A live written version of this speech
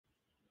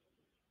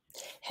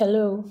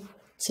Hello,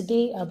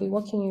 today I'll be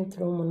walking you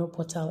through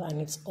Monoportal and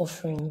its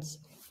offerings.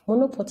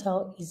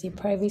 Monoportal is a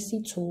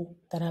privacy tool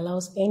that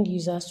allows end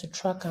users to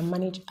track and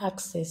manage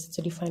access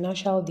to the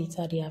financial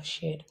data they have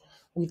shared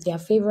with their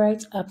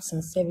favorite apps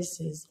and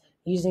services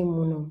using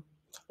Mono.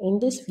 In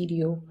this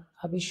video,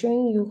 I'll be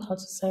showing you how to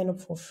sign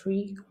up for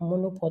free on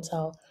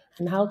Monoportal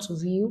and how to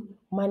view,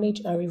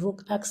 manage, and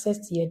revoke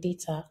access to your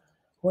data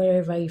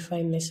wherever you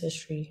find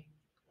necessary.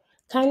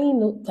 Kindly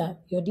note that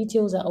your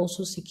details are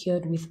also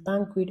secured with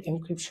bank-grade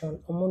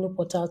encryption on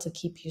Monoportal to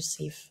keep you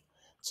safe.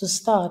 To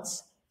start,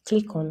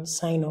 click on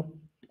Sign Up.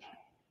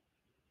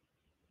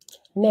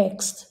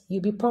 Next,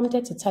 you'll be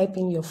prompted to type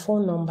in your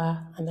phone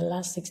number and the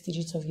last 6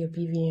 digits of your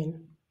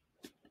BVN.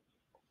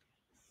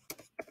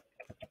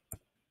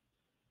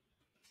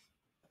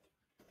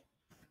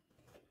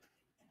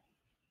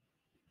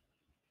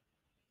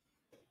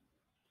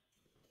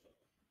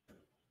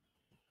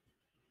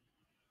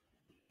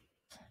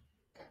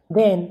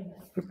 Then,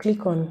 you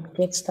click on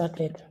Get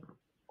Started.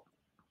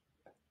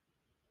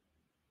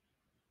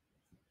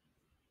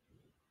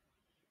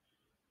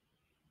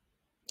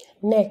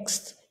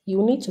 Next, you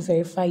will need to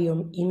verify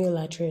your email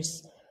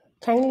address.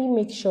 Kindly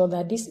make sure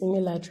that this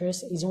email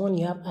address is one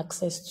you have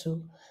access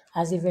to,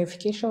 as a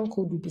verification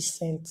code will be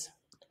sent.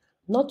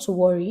 Not to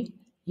worry,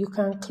 you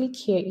can click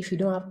here if you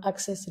don't have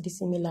access to this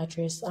email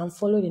address and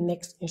follow the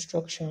next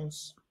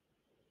instructions.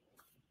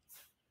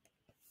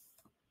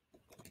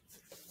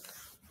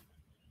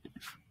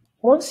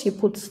 Once you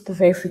put the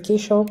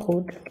verification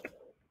code,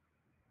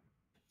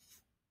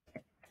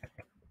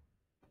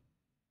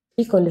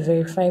 click on the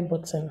verify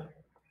button.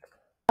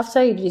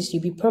 After you do this,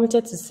 you'll be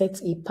prompted to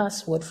set a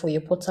password for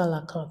your portal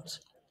account.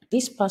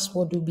 This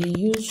password will be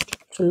used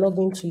to log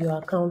into your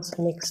account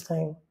next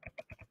time.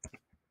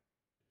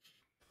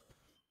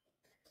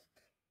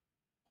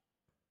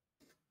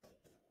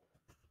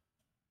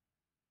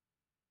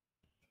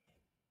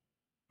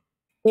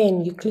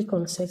 Then you click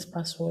on set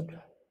password.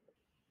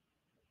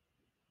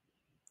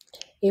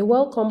 A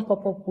welcome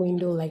pop-up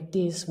window like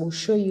this will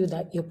show you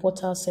that your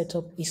portal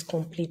setup is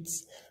complete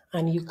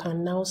and you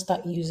can now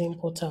start using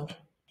portal.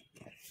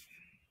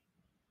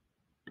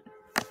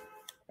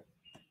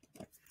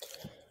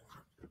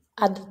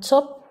 At the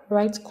top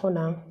right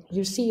corner,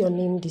 you see your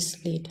name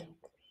displayed.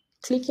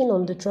 Clicking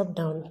on the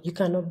drop-down, you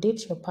can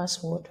update your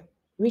password,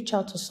 reach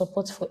out to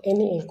support for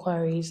any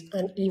inquiries,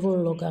 and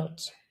even log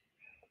out.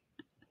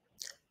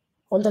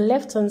 On the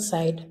left-hand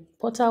side,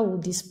 Portal will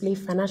display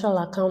financial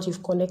accounts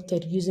you've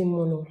connected using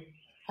Mono.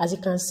 As you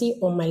can see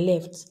on my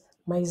left,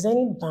 my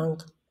Zenith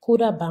Bank,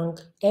 Koda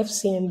Bank,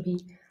 FCMB,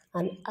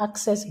 and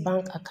Access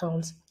Bank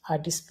accounts are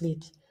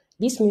displayed.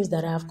 This means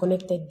that I have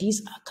connected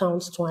these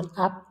accounts to an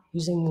app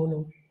using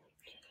Mono.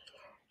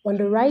 On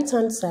the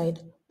right-hand side,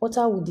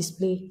 Portal will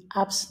display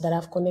apps that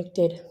I've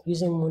connected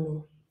using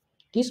Mono.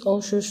 This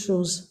also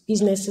shows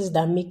businesses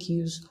that make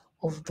use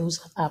of those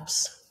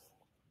apps.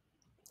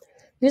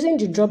 Using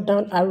the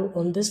drop-down arrow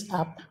on this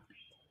app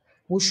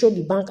will show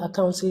the bank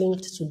accounts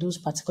linked to those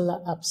particular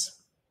apps.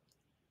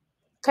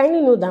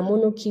 Kindly note that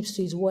Mono keeps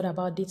to its word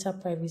about data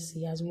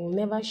privacy, as we will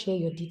never share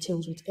your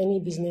details with any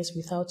business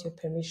without your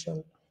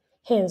permission.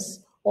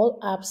 Hence, all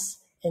apps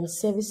and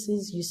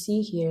services you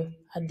see here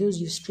are those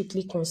you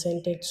strictly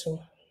consented to.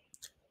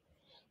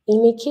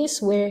 In a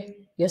case where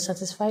you're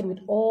satisfied with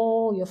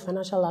all your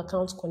financial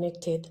accounts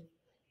connected,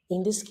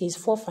 in this case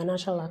 4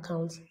 financial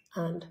accounts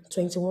and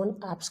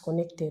 21 apps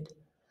connected,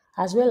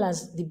 as well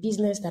as the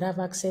business that have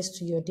access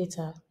to your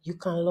data, you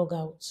can log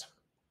out.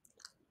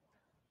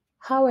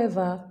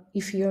 However,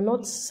 if you're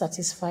not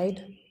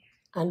satisfied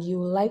and you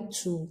would like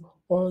to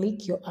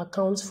unlink your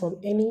accounts from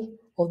any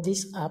of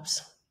these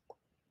apps,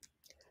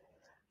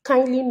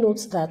 kindly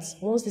note that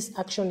once this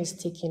action is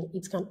taken,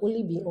 it can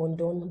only be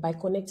undone by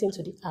connecting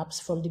to the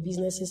apps from the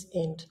business's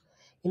end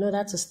in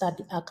order to start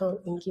the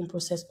account linking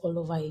process all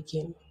over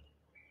again.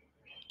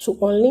 To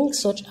unlink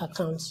such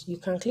accounts, you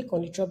can click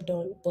on the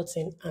drop-down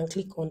button and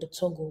click on the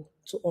toggle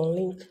to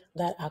unlink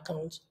that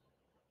account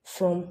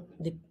from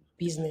the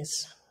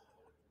business.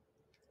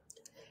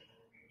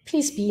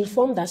 Please be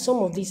informed that some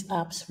of these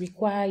apps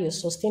require your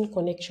sustained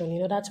connection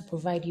in order to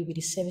provide you with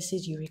the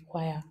services you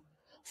require.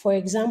 For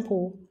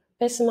example,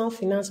 personal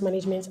finance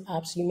management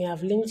apps you may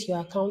have linked your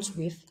accounts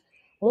with.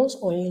 Once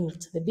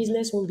unlinked, the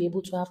business won't be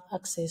able to have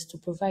access to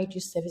provide you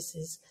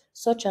services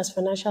such as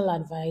financial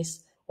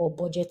advice or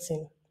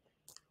budgeting.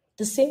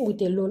 The same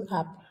with a loan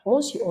app.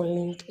 Once you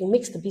unlink, it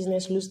makes the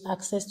business lose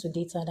access to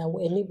data that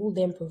will enable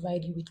them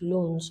provide you with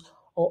loans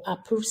or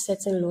approve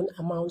certain loan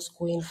amounts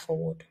going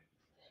forward.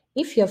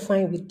 If you're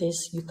fine with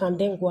this, you can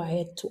then go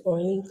ahead to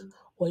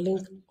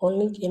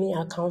unlink any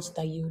accounts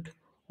that you'd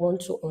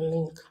want to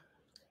unlink.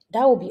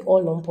 That will be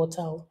all on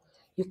Portal.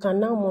 You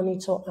can now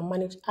monitor and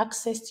manage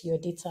access to your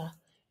data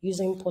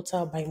using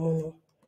Portal by Mono.